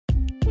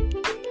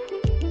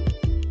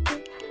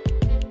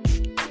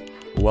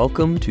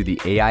Welcome to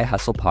the AI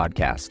Hustle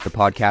Podcast, the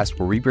podcast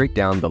where we break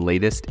down the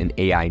latest in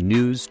AI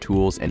news,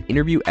 tools, and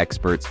interview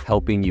experts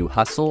helping you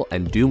hustle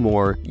and do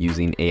more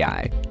using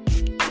AI.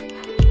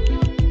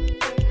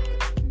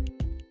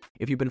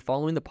 If you've been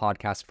following the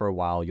podcast for a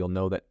while, you'll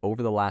know that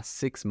over the last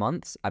 6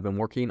 months, I've been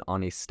working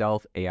on a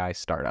stealth AI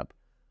startup.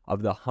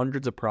 Of the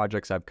hundreds of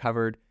projects I've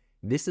covered,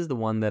 this is the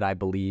one that I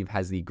believe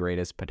has the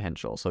greatest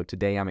potential. So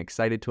today I'm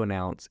excited to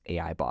announce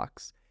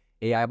AIBox.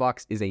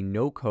 AIBox is a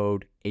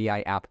no-code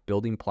AI app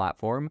building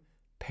platform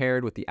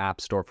paired with the App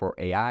Store for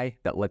AI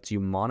that lets you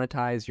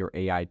monetize your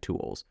AI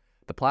tools.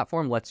 The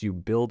platform lets you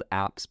build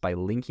apps by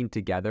linking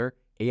together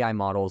AI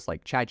models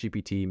like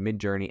ChatGPT,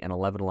 Midjourney, and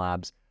 11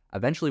 Labs.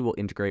 Eventually will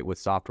integrate with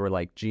software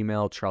like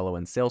Gmail, Trello,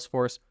 and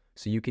Salesforce,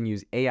 so you can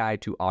use AI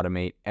to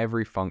automate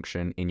every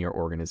function in your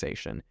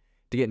organization.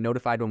 To get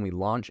notified when we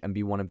launch and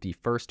be one of the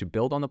first to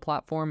build on the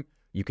platform,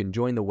 you can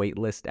join the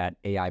waitlist at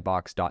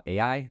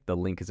aibox.ai. The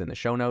link is in the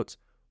show notes.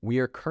 We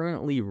are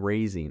currently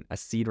raising a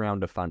seed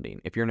round of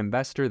funding. If you're an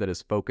investor that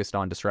is focused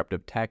on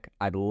disruptive tech,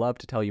 I'd love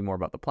to tell you more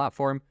about the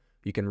platform.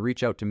 You can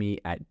reach out to me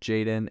at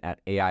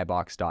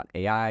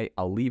jaden@aibox.ai.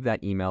 I'll leave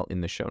that email in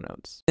the show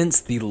notes.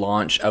 Since the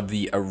launch of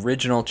the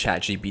original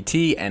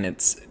ChatGPT and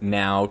it's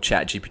now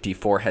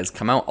ChatGPT-4 has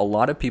come out, a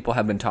lot of people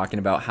have been talking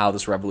about how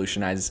this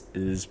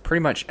revolutionizes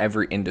pretty much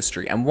every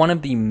industry. And one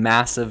of the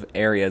massive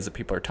areas that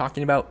people are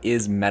talking about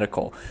is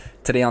medical.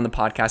 Today on the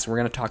podcast, we're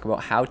going to talk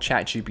about how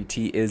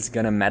ChatGPT is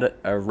going to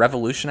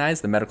revolutionize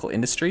the medical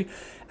industry.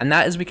 And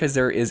that is because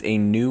there is a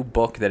new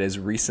book that is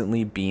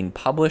recently being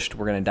published.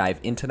 We're going to dive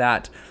into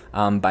that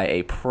by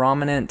a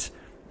prominent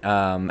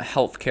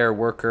healthcare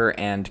worker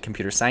and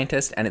computer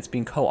scientist. And it's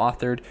being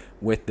co-authored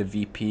with the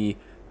VP,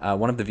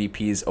 one of the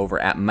VPs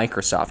over at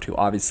Microsoft, who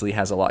obviously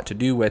has a lot to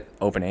do with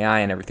OpenAI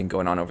and everything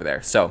going on over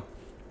there. So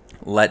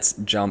let's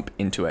jump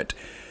into it.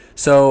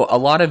 So a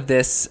lot of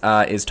this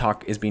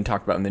is being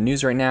talked about in the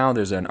news right now.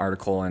 There's an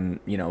article in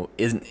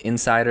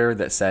Insider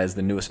that says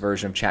the newest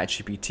version of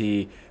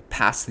ChatGPT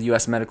passed the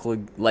U.S. medical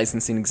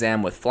licensing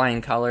exam with flying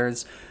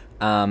colors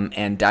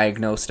and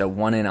diagnosed a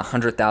 1 in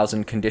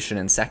 100,000 condition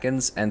in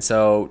seconds. And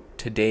so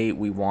today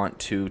we want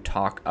to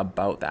talk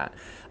about that.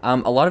 A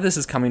lot of this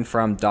is coming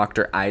from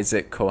Dr.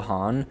 Isaac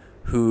Cohan,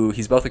 who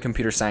he's both a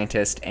computer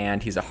scientist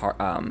and he's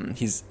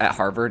at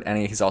Harvard, and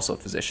he's also a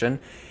physician.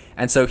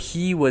 And so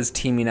he was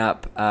teaming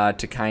up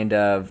to kind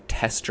of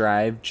test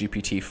drive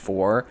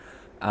GPT-4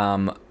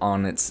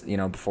 on its,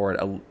 before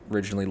it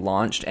originally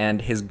launched.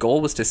 And his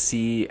goal was to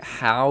see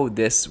how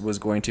this was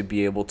going to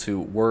be able to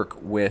work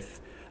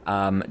with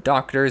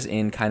doctors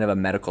in kind of a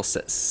medical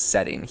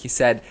setting. He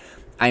said,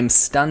 "I'm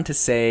stunned to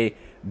say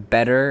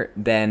better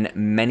than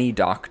many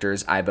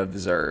doctors I've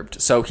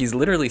observed." So he's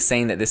literally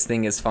saying that this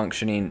thing is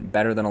functioning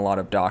better than a lot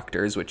of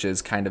doctors, which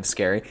is kind of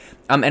scary.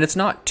 And it's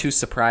not too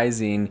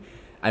surprising.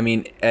 I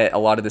mean, a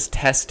lot of this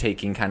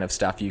test-taking kind of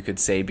stuff, you could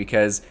say,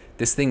 because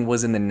this thing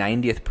was in the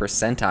 90th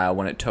percentile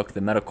when it took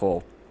the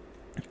medical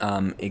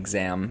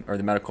exam, or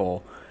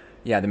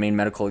the main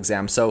medical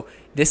exam. So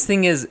this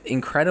thing is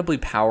incredibly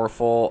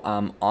powerful.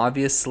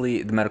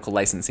 Obviously, the medical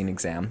licensing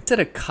exam. It's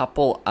had a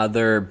couple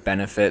other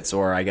benefits,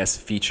 or I guess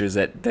features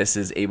that this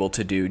is able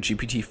to do.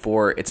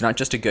 GPT-4, it's not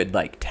just a good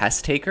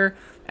test taker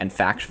and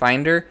fact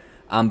finder,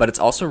 but it's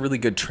also a really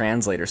good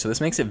translator. So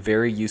this makes it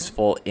very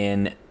useful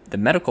in the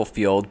medical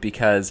field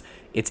because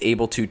it's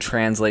able to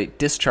translate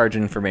discharge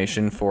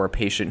information for a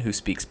patient who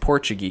speaks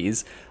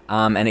Portuguese,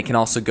 and it can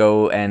also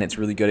go, and it's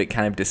really good at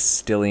kind of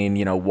distilling,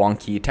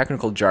 wonky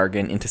technical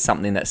jargon into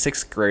something that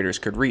 6th graders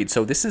could read.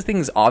 So this thing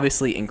is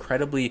obviously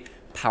incredibly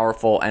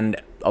powerful,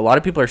 and a lot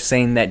of people are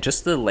saying that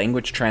just the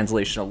language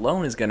translation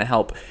alone is going to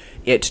help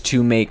it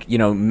to make,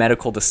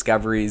 medical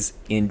discoveries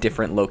in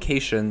different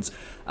locations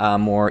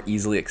more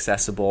easily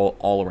accessible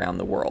all around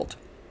the world.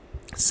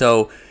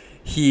 So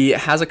he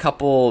has a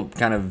couple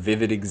kind of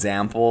vivid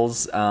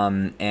examples,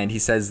 and he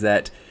says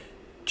that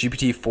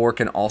GPT-4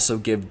 can also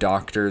give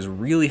doctors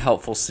really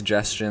helpful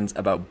suggestions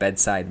about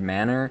bedside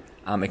manner.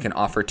 It can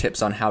offer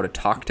tips on how to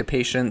talk to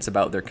patients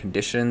about their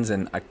conditions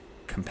in a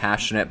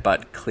compassionate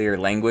but clear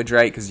language,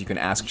 right? Because you can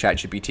ask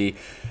ChatGPT,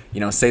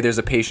 say there's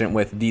a patient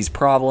with these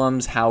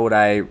problems, how would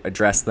I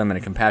address them in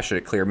a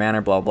compassionate, clear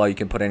manner, blah, blah. You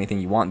can put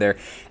anything you want there,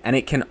 and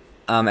it can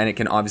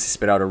obviously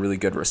spit out a really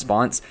good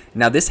response.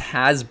 Now, this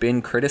has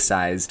been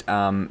criticized,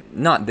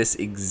 not this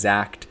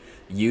exact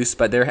use,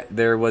 but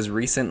there was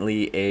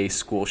recently a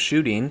school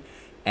shooting,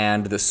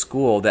 and the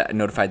school that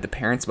notified the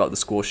parents about the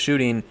school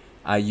shooting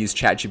used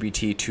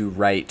ChatGPT to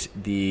write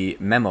the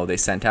memo they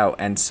sent out.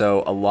 And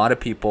so a lot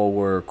of people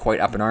were quite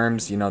up in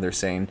arms. They're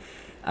saying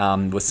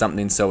with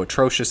something so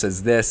atrocious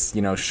as this,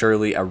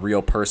 surely a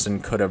real person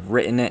could have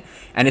written it.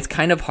 And it's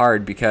kind of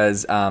hard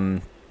because I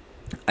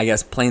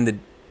guess playing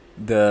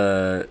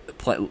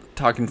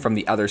talking from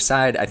the other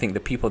side, I think the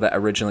people that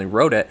originally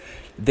wrote it,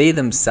 they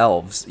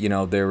themselves,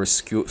 they were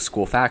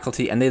school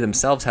faculty, and they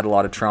themselves had a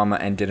lot of trauma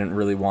and didn't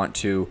really want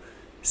to,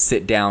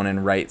 sit down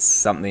and write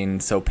something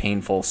so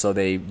painful, so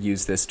they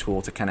use this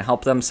tool to kind of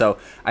help them. So,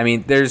 I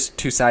mean, there's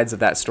two sides of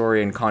that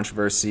story and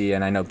controversy,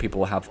 and I know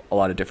people have a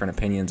lot of different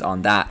opinions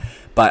on that.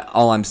 But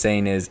all I'm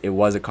saying is it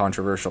was a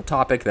controversial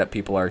topic that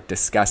people are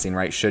discussing,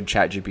 right? Should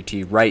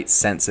ChatGPT write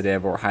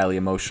sensitive or highly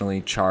emotionally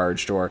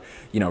charged or,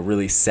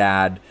 really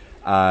sad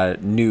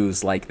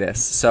news like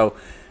this? So,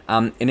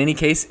 in any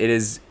case, it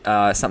is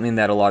something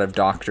that a lot of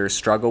doctors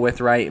struggle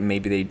with, right?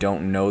 Maybe they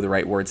don't know the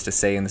right words to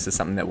say, and this is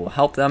something that will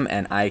help them.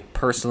 And I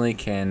personally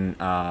can,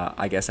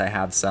 I guess I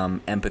have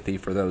some empathy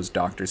for those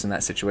doctors in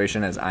that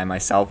situation, as I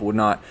myself would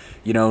not,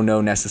 know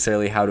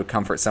necessarily how to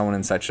comfort someone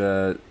in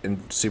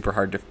in super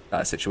hard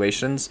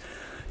situations.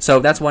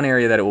 So that's one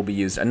area that it will be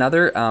used.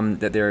 Another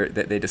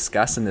that they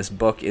discuss in this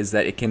book is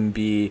that it can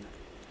be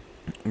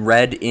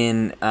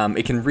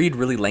it can read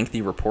really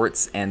lengthy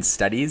reports and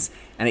studies,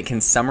 and it can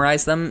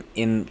summarize them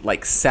in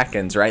like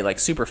seconds, right? Like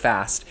super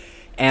fast.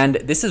 And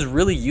this is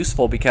really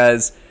useful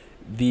because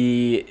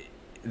the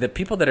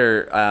people that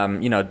are,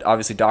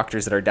 obviously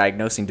doctors that are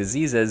diagnosing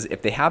diseases,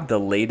 if they have the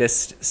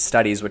latest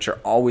studies, which are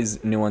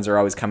always, new ones are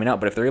always coming out,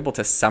 but if they're able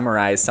to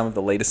summarize some of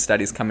the latest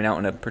studies coming out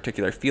in a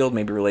particular field,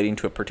 maybe relating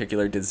to a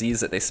particular disease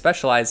that they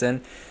specialize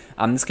in,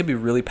 this could be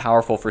really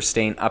powerful for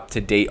staying up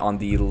to date on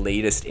the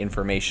latest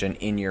information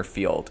in your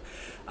field.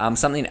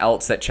 Something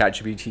else that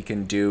ChatGPT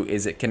can do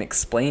is it can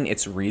explain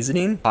its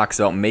reasoning. It talks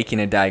about making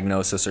a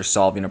diagnosis or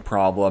solving a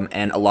problem,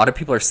 and a lot of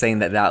people are saying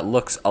that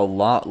looks a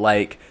lot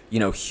like,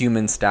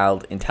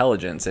 human-styled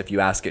intelligence if you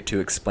ask it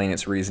to explain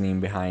its reasoning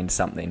behind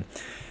something.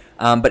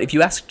 But if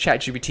you ask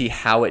ChatGPT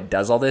how it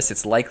does all this,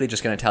 it's likely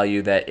just going to tell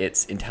you that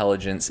its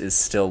intelligence is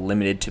still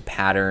limited to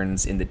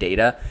patterns in the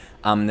data,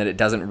 that it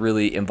doesn't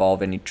really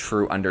involve any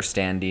true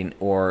understanding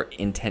or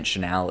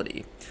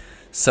intentionality.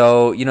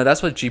 So,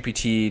 that's what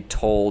GPT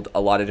told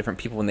a lot of different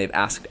people when they've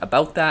asked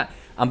about that.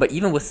 But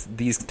even with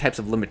these types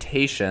of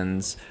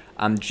limitations,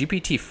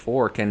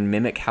 GPT-4 can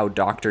mimic how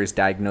doctors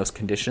diagnose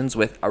conditions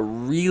with a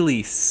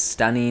really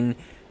stunning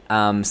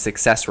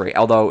success rate,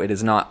 although it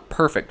is not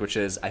perfect, which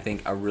is, I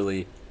think, a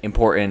really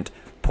important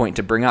point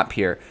to bring up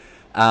here.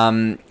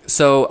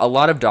 So a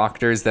lot of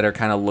doctors that are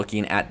kind of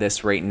looking at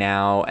this right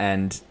now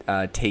and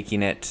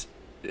taking it,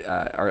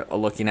 are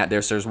looking at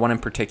this. There's one in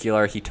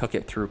particular, he took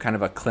it through kind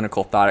of a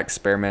clinical thought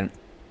experiment,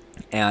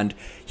 and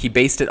he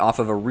based it off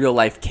of a real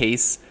life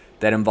case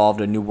that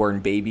involved a newborn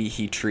baby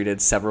he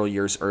treated several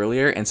years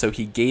earlier. And so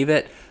he gave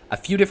it a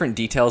few different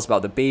details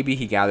about the baby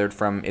he gathered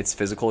from its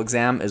physical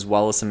exam, as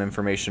well as some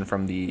information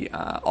from the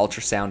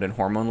ultrasound and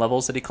hormone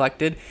levels that he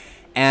collected.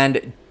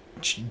 And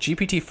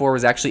GPT-4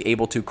 was actually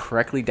able to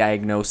correctly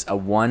diagnose a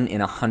 1 in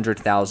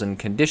 100,000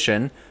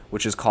 condition,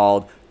 which is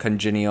called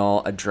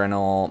congenital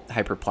adrenal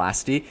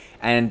hyperplasty.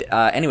 And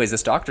anyways,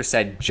 this doctor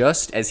said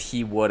just as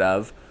he would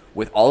have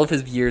with all of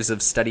his years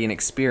of study and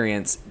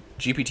experience,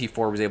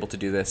 GPT-4 was able to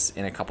do this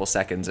in a couple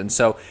seconds. And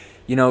so,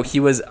 he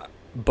was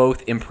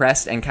both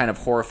impressed and kind of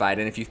horrified.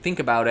 And if you think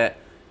about it,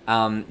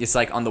 it's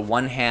like on the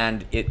one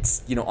hand,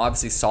 it's,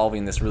 obviously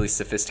solving this really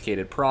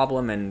sophisticated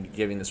problem and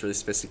giving this really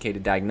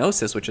sophisticated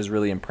diagnosis, which is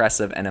really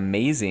impressive and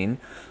amazing.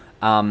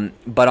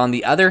 But on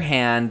the other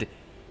hand,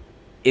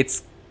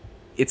 it's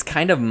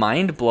kind of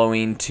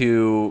mind-blowing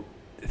to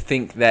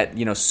think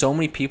that, so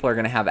many people are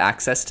going to have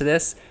access to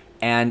this,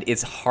 and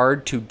it's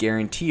hard to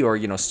guarantee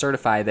or,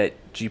 certify that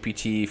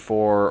GPT-4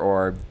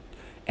 or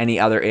any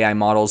other AI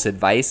model's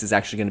advice is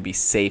actually going to be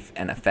safe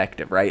and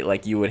effective, right?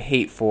 Like, you would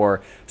hate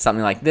for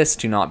something like this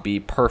to not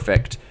be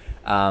perfect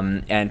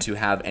and to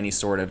have any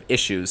sort of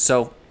issues.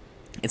 So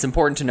it's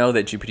important to know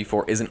that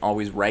GPT-4 isn't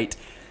always right.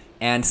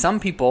 And some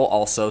people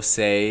also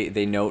say,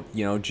 they note,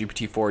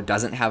 GPT-4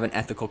 doesn't have an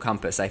ethical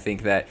compass. I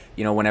think that,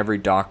 when every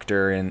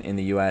doctor in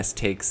the U.S.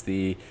 takes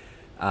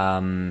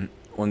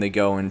when they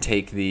go and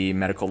take the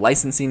medical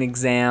licensing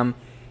exam,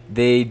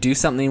 they do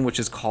something which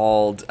is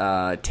called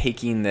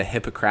taking the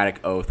Hippocratic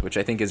Oath, which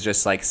I think is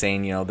just like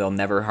saying, they'll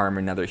never harm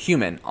another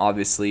human.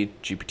 Obviously,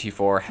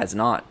 GPT-4 has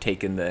not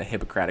taken the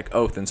Hippocratic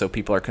Oath, and so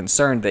people are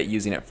concerned that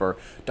using it for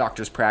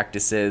doctors'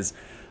 practices,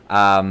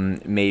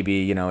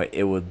 maybe,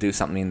 it will do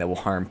something that will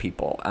harm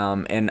people.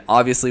 And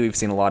obviously, we've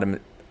seen a lot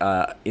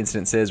of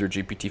instances where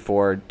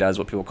GPT-4 does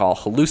what people call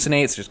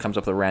hallucinates, just comes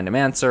up with a random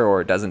answer, or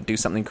it doesn't do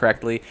something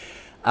correctly.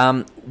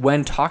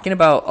 When talking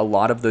about a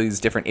lot of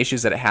these different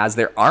issues that it has,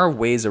 there are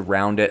ways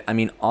around it. I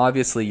mean,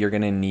 obviously, you're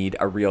going to need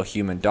a real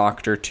human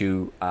doctor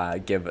to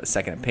give a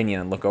second opinion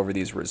and look over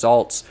these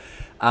results.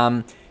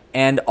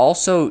 And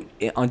also,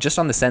 just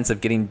on the sense of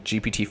getting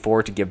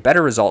GPT-4 to give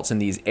better results in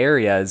these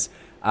areas,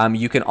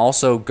 you can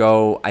also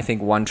go, I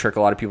think one trick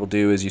a lot of people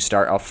do is you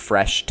start a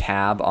fresh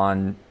tab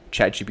on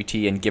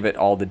ChatGPT and give it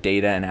all the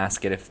data and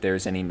ask it if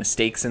there's any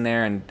mistakes in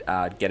there, and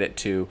get it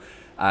to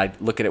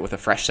look at it with a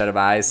fresh set of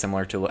eyes,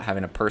 similar to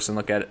having a person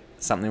look at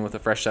something with a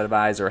fresh set of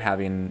eyes, or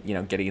having,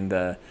 getting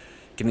the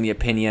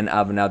opinion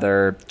of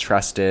another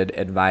trusted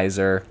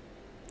advisor.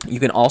 You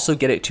can also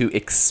get it to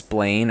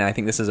explain, and I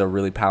think this is a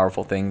really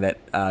powerful thing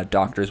that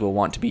doctors will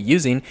want to be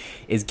using,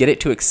 is get it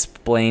to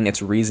explain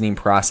its reasoning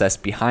process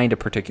behind a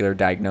particular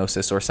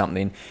diagnosis or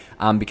something,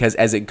 because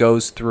as it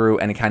goes through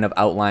and it kind of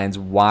outlines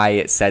why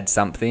it said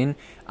something,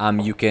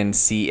 you can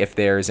see if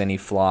there's any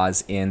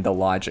flaws in the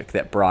logic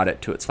that brought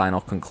it to its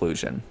final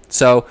conclusion.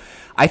 So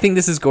I think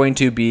this is going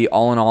to be,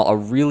 all in all, a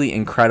really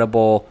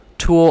incredible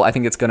tool. I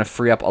think it's going to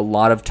free up a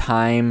lot of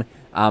time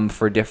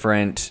for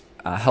different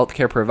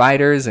healthcare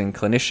providers and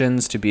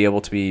clinicians to be able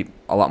to be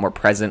a lot more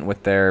present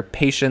with their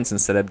patients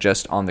instead of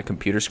just on the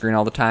computer screen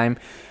all the time.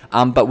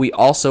 But we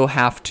also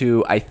have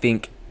to, I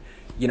think,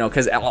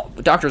 because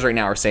doctors right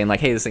now are saying like,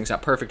 hey, this thing's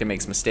not perfect, it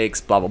makes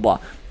mistakes, blah, blah, blah.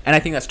 And I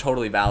think that's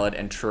totally valid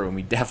and true, and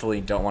we definitely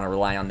don't want to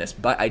rely on this.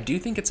 But I do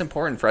think it's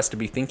important for us to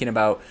be thinking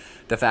about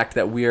the fact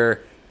that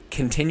we're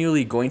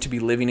continually going to be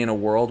living in a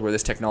world where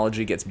this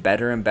technology gets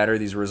better and better,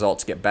 these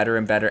results get better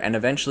and better, and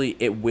eventually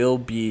it will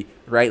be,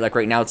 right, like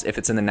right now, if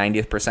it's in the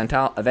 90th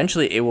percentile,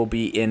 eventually it will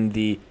be in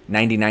the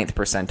 99th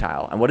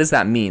percentile. And what does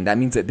that mean? That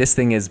means that this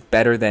thing is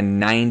better than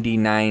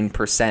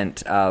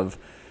 99% of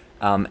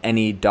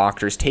any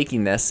doctors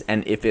taking this,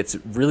 and if it's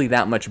really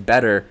that much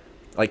better,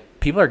 like,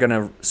 people are going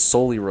to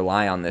solely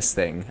rely on this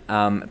thing.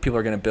 People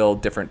are going to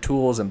build different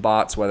tools and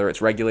bots, whether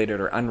it's regulated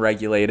or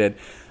unregulated,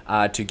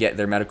 to get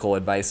their medical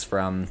advice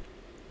from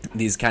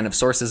these kind of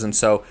sources. And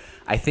so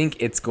I think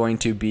it's going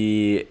to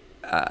be,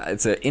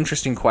 it's an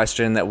interesting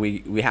question that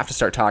we have to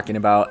start talking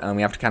about, and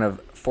we have to kind of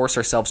force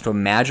ourselves to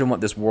imagine what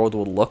this world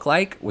will look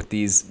like with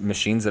these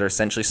machines that are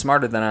essentially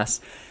smarter than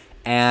us.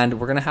 And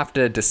we're going to have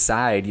to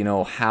decide,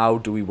 how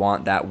do we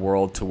want that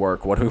world to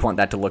work? What do we want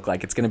that to look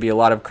like? It's going to be a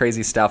lot of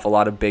crazy stuff, a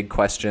lot of big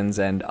questions,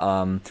 and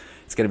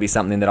it's going to be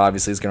something that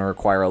obviously is going to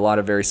require a lot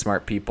of very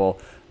smart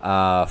people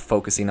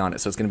focusing on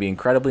it. So it's going to be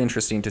incredibly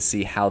interesting to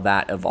see how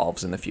that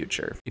evolves in the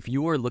future. If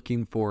you are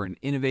looking for an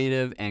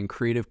innovative and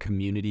creative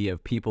community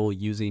of people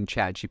using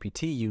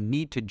ChatGPT, you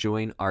need to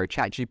join our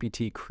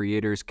ChatGPT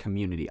creators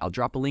community. I'll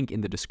drop a link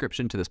in the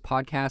description to this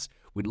podcast.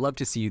 We'd love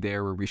to see you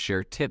there, where we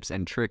share tips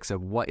and tricks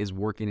of what is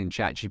working in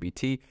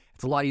ChatGPT.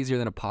 It's a lot easier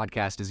than a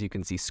podcast, as you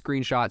can see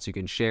screenshots, you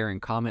can share and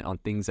comment on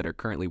things that are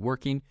currently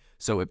working.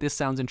 So if this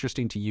sounds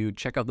interesting to you,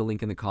 check out the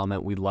link in the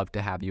comment. We'd love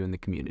to have you in the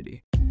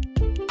community.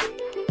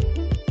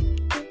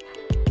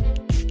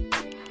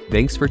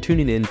 Thanks for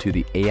tuning in to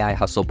the AI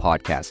Hustle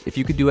podcast. If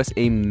you could do us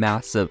a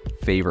massive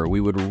favor, we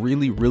would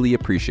really, really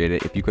appreciate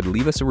it if you could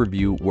leave us a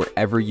review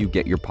wherever you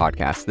get your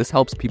podcasts. This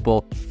helps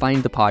people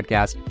find the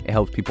podcast. It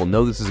helps people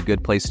know this is a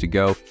good place to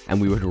go.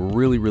 And we would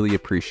really, really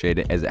appreciate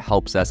it, as it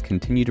helps us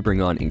continue to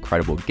bring on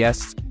incredible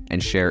guests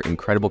and share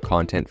incredible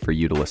content for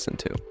you to listen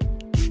to.